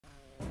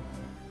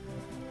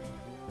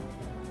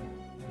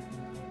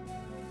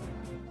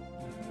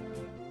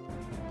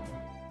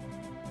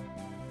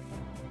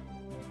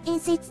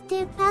Is it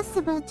still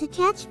possible to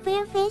catch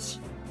filefish?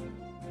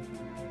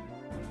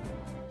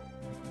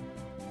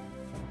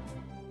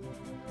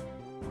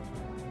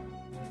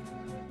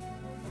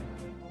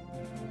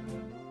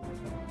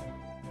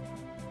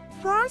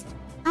 First,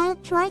 I'll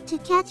try to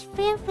catch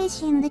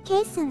filefish in the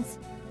caissons.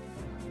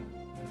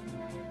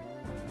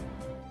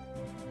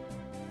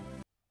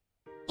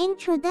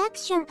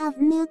 Introduction of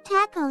new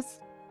tacos.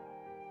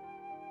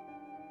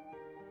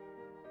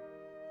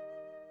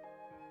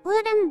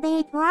 Wooden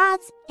bait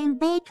rods and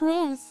bait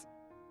reels.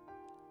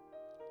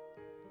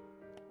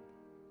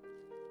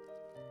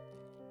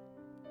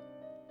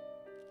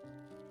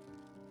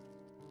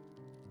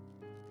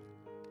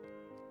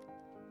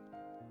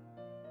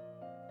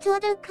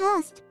 Total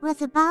cost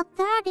was about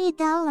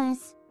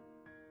 $30.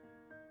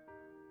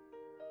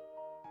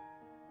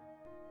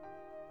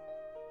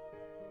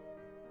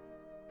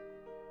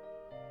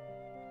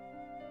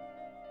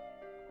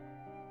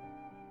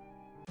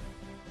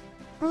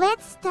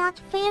 Let's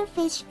start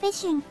filefish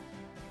fishing.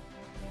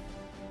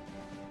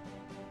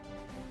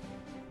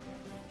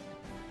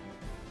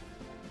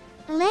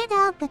 Let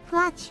out the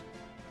clutch.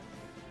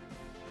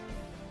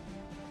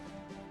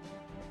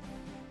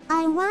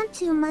 I want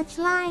too much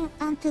line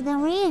onto the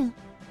reel.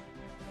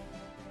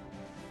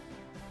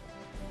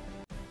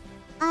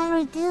 I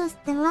reduce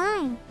the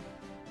line.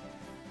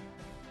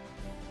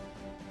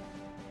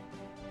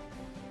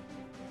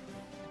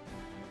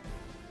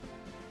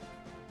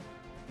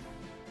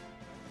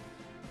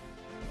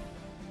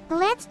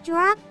 Let's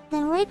drop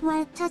the rig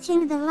while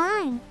touching the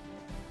line.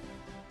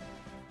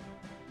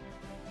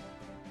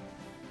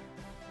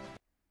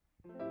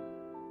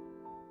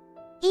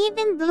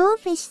 Even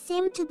bluefish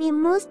seem to be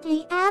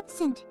mostly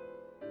absent.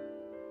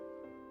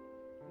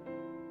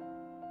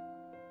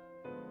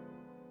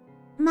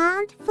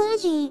 Mount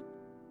Fuji.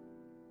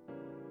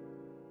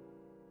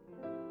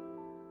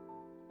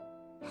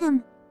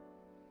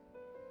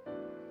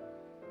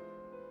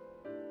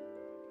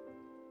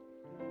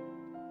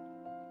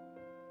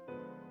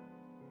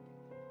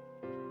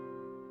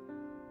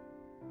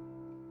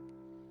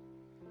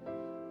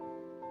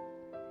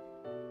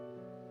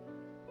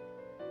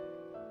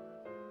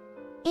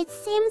 It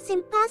seems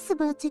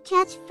impossible to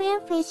catch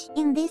filefish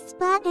in this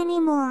spot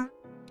anymore.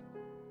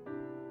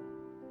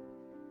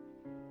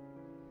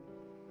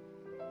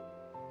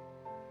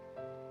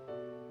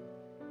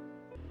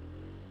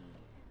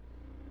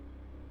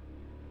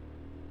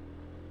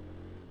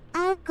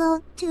 I'll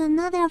go to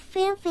another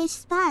filefish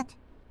spot.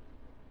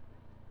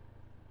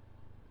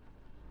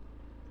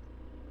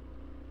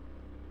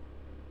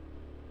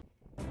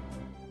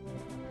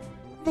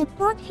 The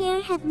port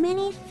here had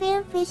many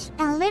filefish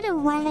a little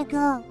while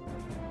ago.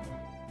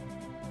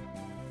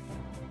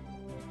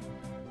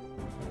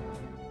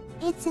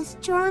 It's a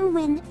strong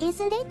wind,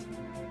 isn't it?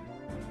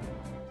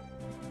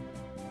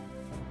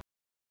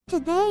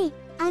 Today,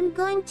 I'm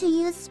going to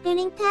use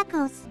spinning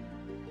tackles.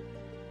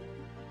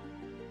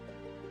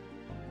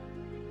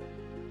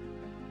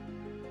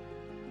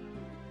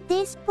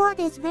 This port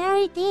is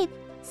very deep,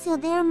 so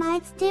there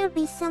might still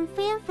be some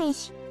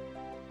filefish.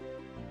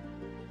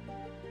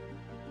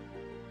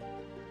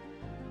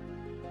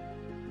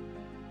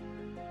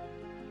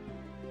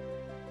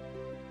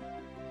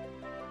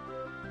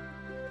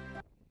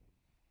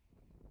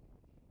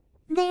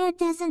 There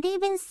doesn't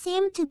even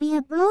seem to be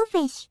a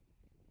bluefish.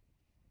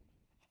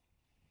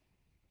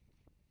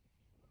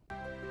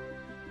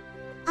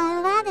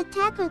 I'll add a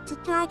tackle to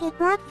target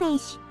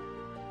rockfish.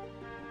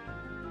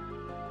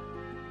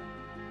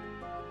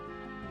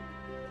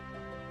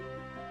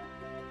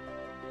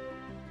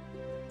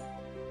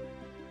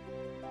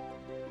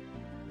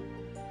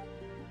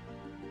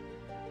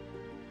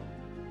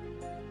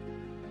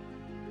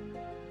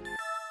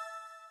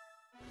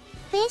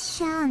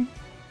 Fish on.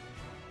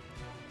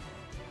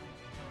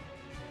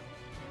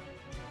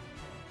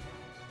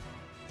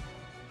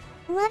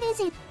 What is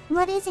it?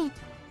 What is it?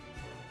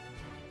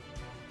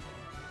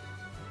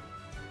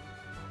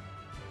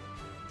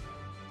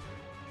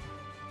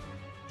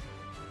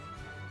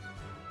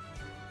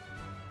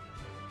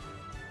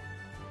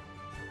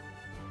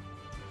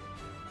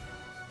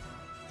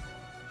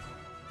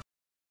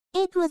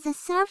 It was a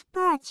surf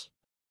perch.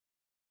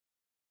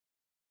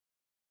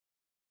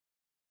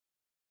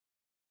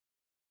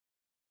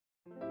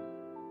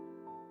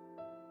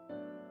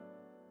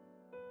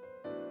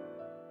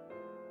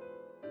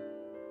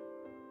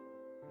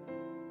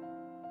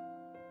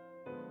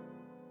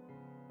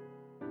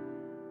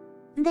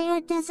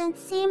 There doesn't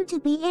seem to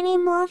be any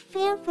more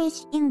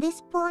filefish in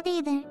this port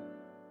either.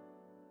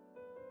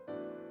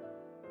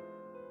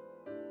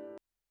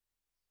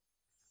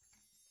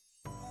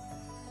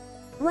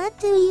 What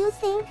do you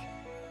think?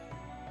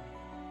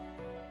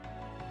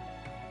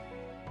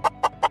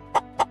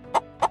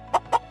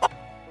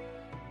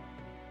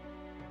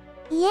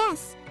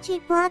 Yes,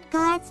 cheap rod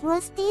guards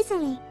rust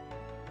easily.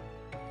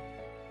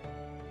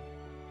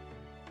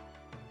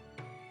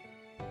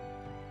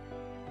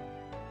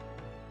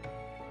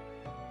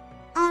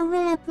 I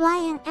will apply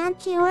an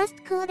anti-rust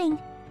coating.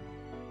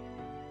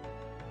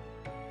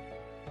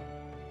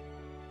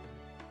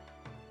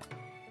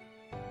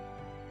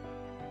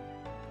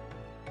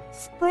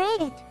 spray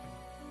it.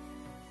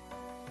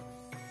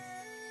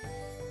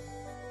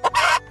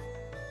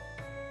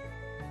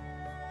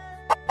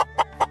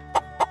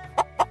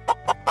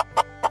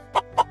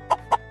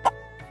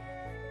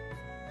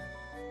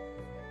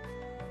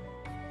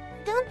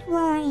 Don't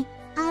worry,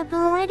 I've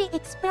already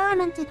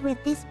experimented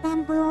with this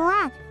bamboo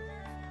rod.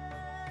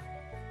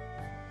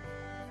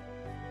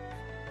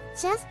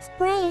 Just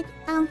spray it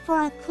on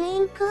for a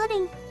clean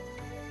coating.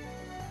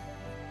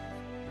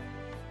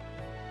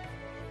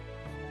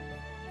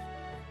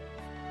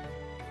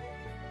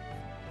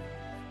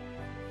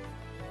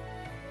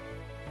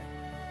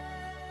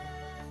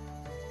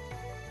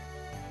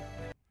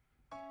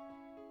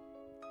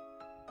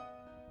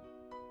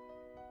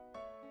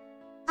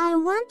 I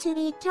want to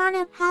eat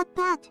turnip hot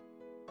pot.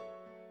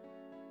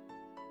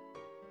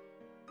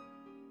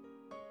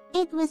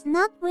 It was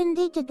not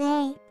windy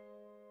today.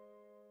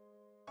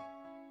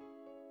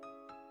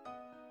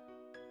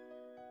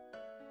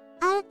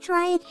 I'll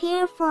try it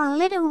here for a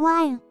little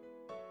while.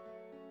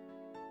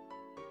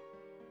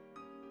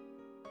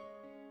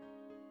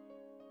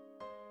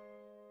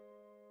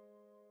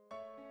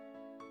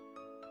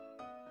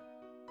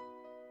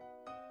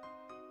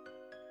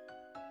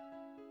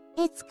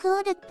 It's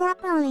coated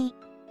properly.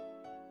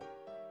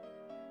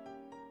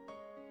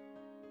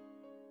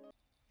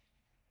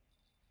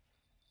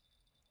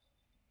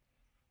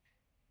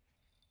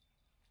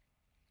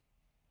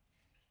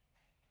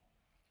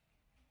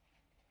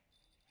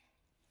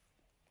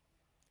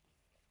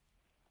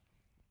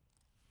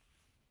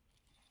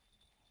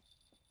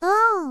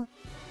 Oh!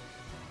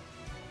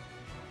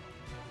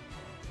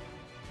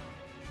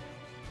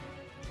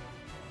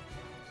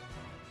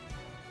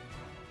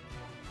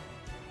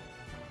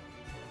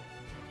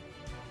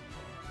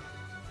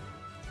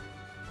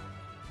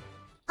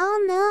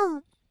 Oh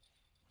no!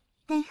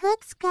 The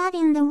hook's got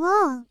in the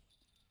wall.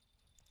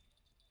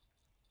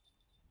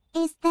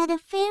 Is that a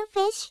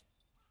filefish?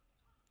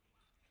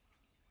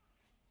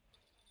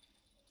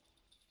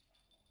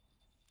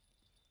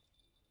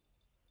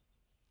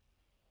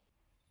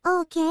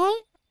 Okay.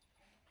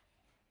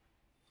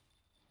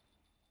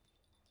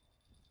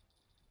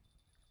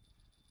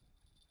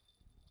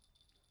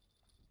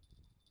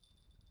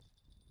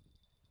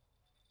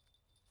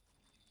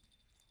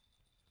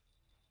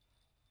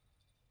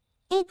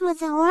 It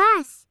was a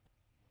wrasse.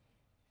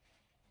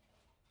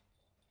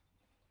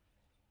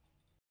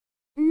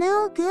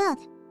 No good.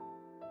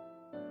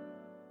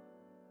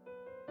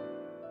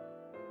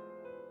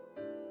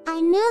 I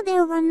knew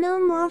there were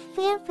no more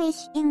filefish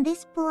in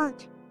this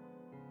port.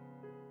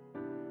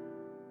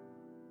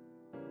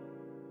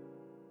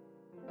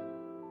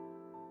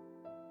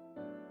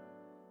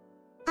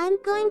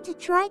 I'm going to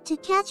try to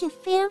catch a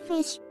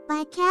filefish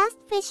by cast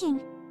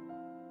fishing.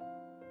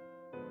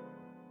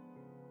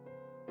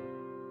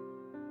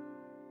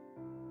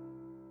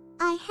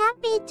 I'm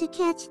happy to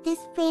catch this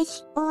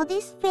fish or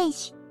this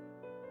fish.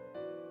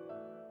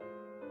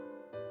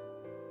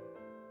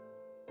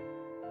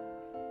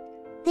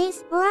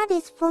 This rod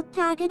is for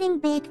targeting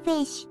big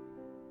fish.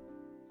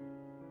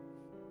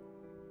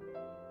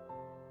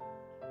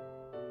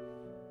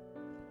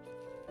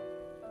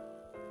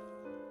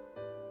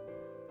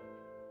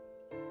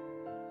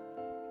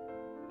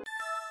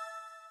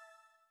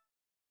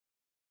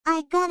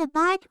 I got a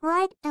bite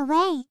right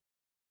away.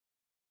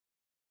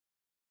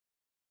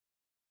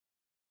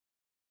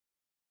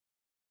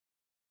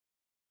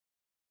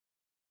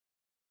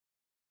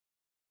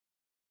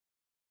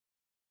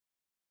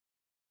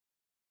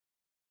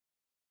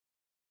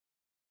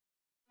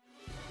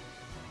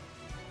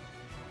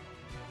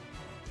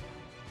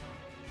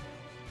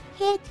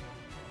 Hit.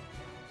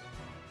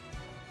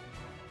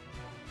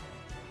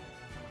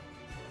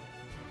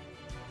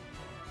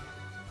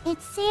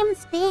 It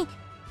seems big.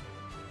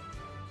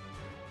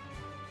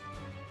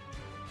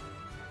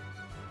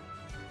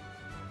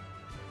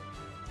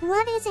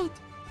 What is it?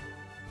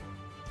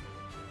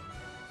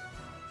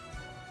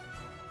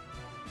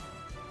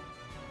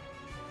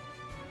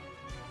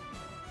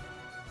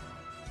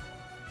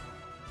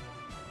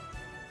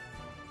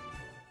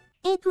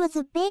 It was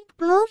a big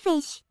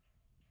blowfish.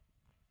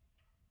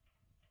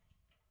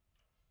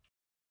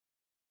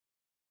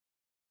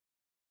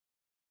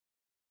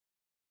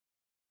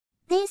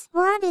 This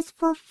rod is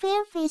for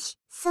filefish,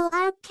 so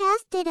I'll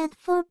cast it at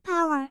full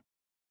power.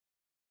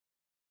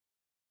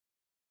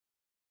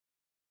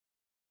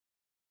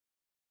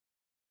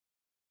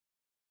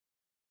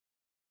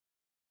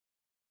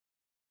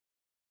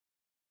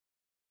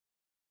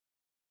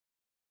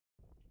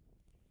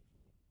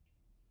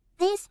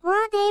 This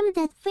rod aimed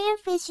at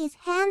filefish is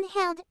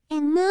handheld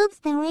and moves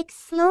the rig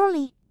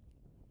slowly.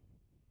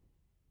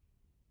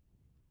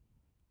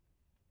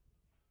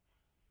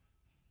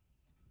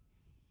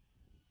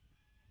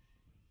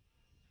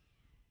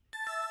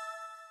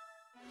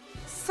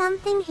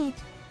 Something hit.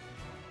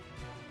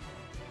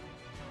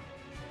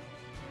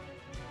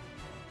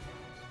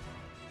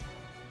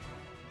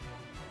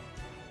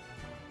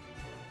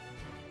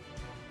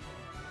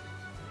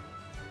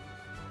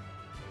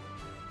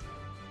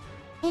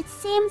 It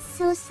seems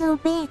so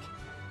big.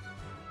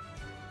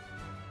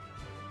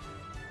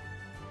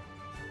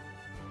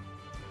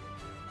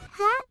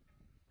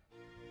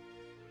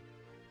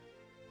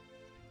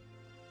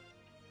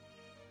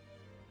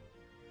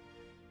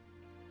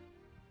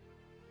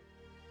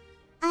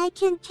 I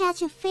can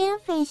catch a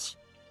filefish.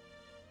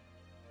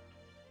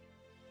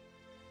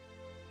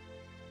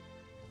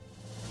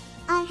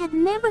 I had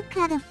never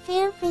caught a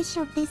filefish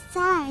of this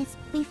size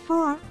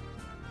before.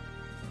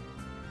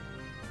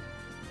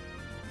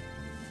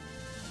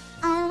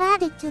 I'll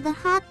add it to the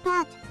hot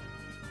pot.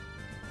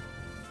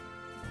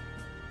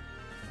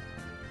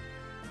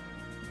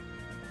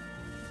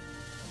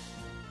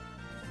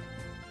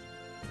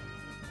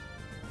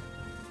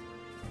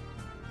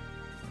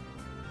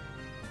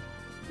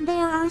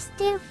 There are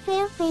still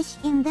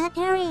filefish in that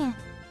area.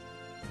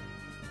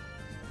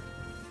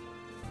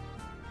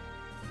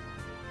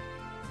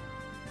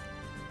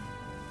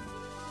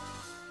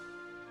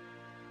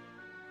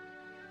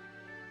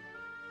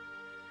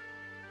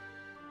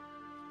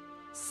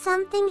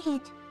 Something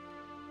hit.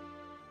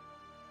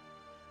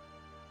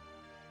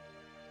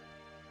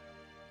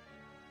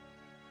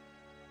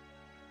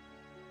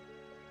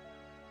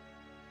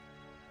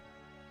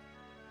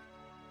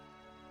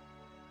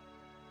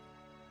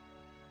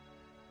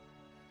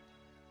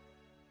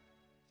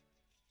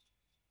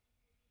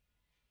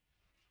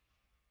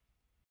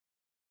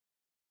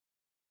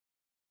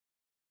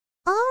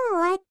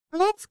 Alright,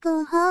 let's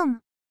go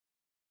home.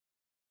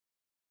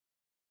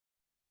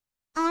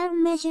 I'll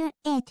measure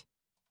it.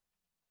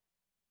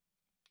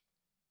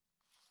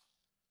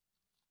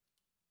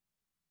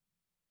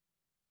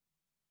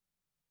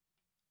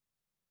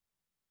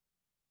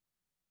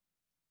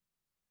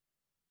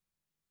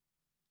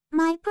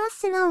 My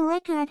personal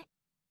record.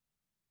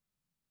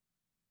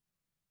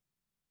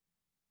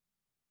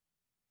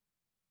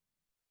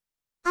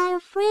 I'll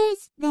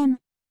freeze them.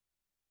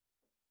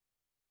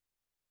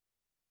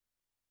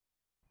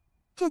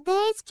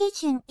 Today's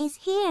kitchen is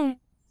here.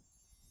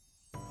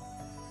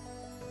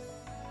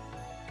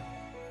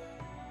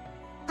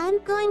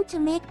 I'm going to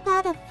make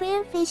pot of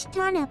filefish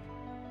turnip.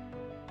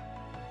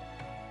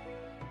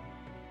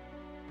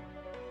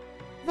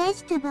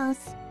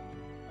 Vegetables.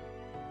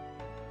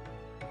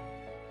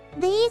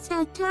 These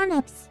are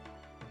turnips.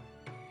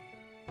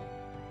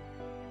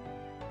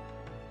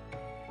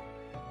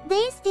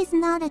 This is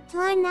not a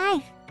toy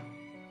knife.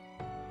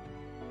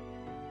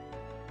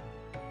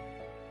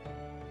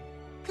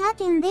 Cut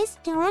in this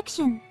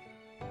direction.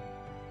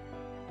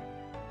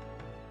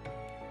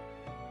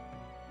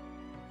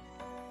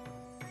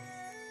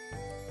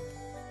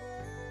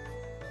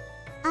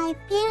 I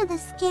peel the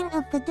skin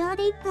of the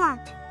dirty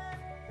part.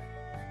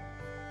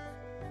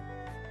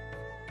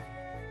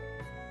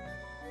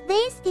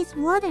 This is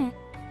water.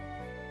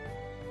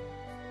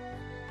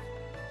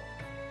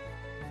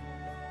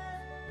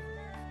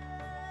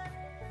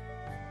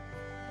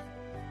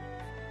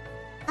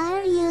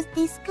 I'll use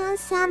this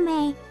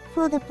consommé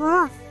for the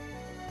broth.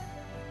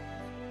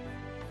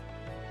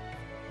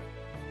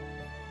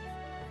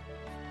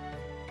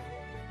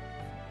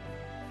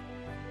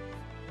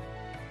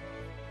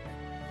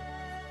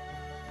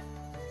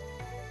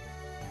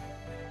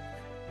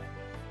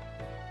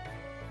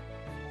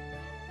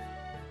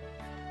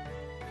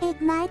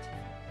 Ignite.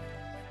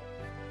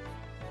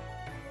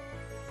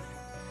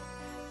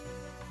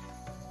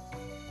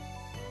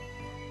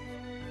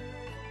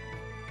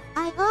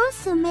 I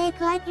also make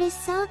lightly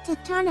salted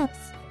turnips.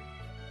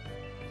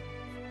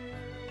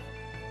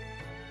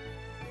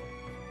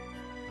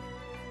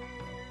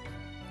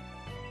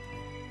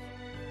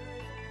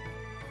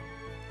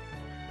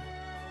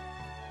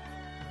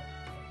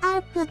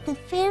 I'll put the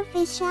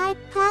filefish I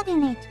cut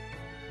in it.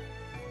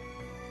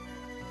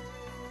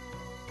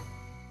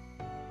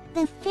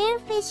 The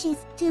filefish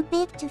is too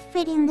big to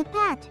fit in the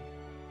pot.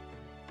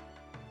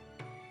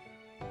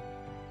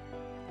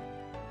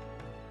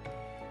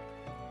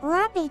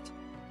 Rub it.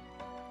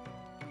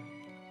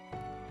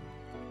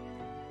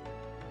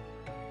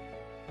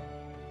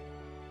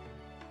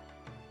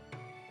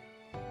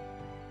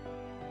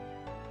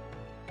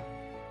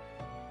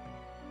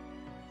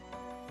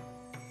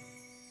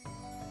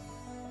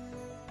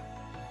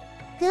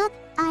 Good,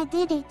 I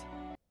did it.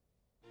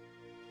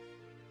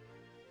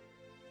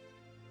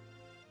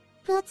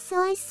 Put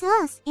soy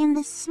sauce in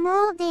the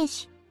small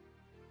dish.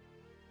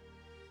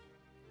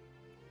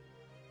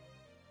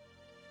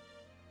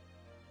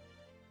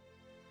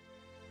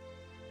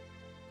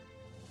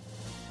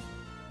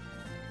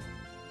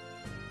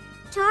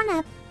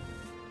 Turnip.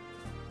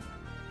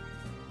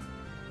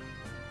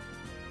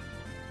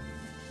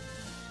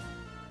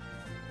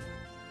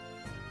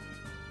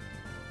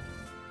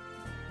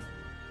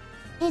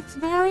 It's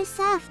very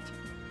soft.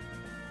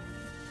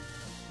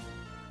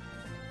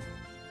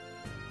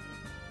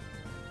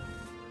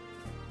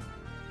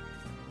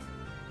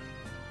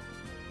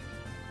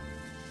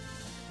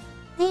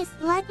 This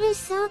lightly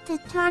salted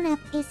turnip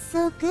is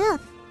so good.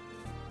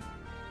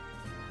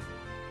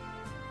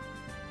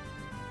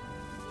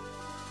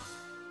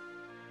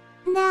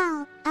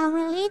 Now, I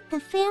will eat the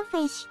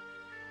filefish.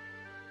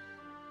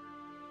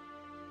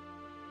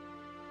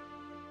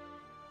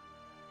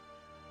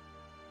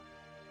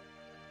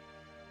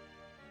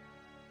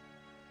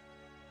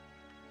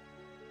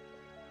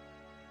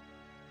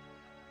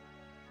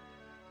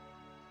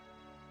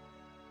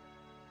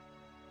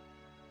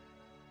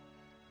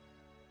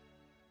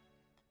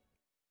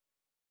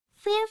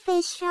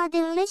 Filefish are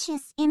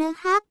delicious in a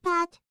hot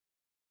pot.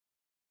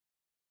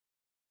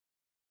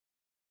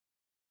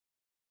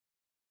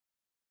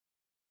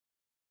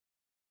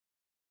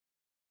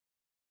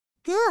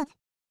 Good.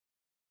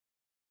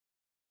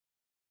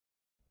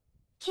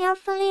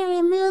 Carefully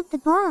remove the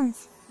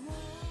bones.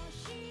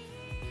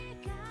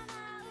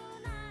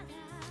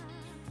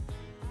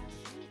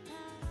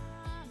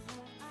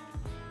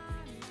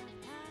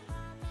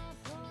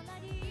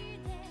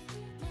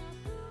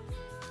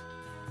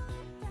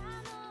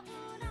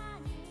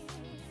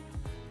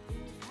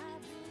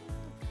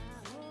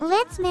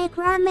 Let's make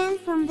ramen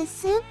from the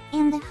soup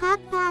in the hot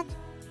pot.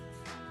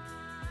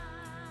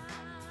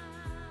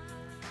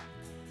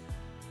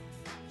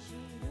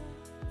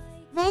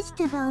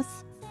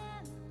 Vegetables.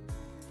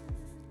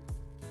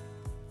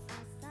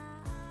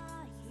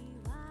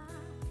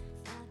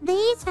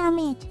 These are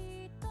meat.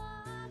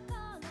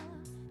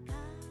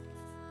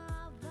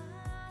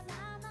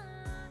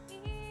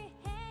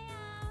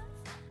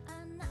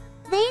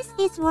 This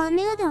is raw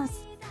noodles.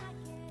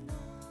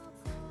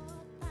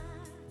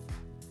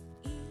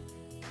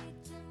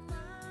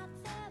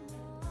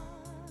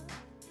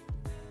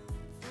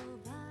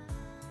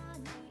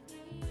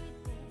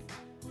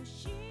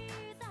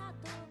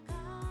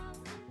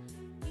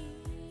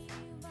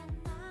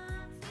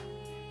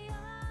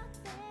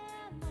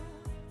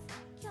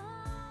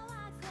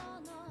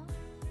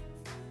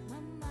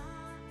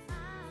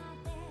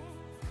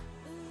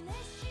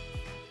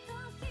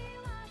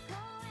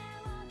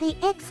 The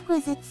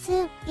exquisite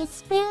soup is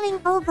spilling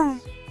over.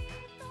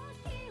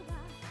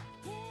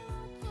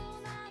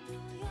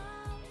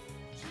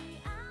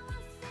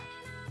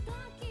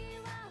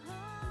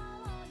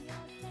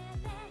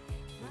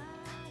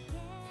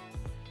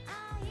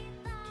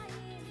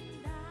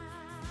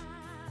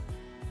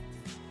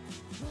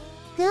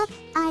 Good,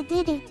 I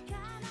did it.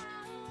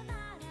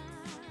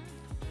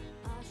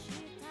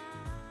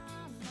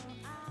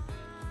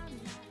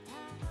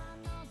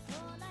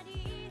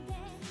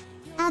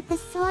 Add the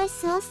soy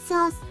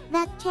sauce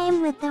that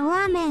came with the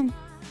ramen.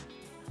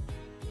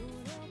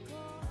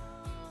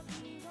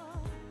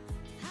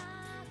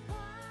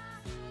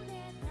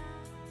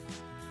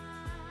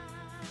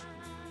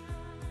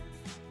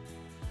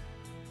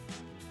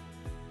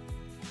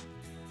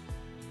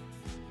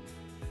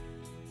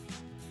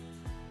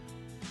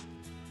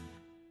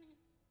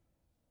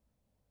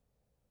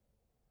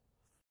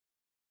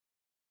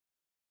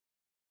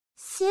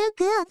 So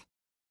good.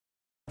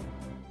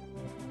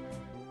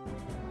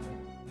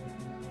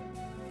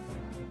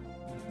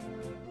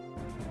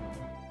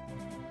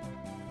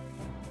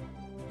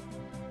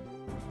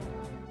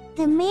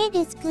 The meat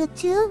is good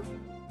too.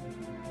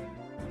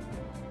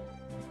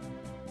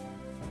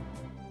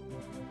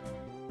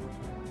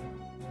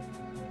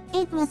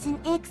 It was an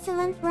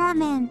excellent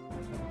ramen.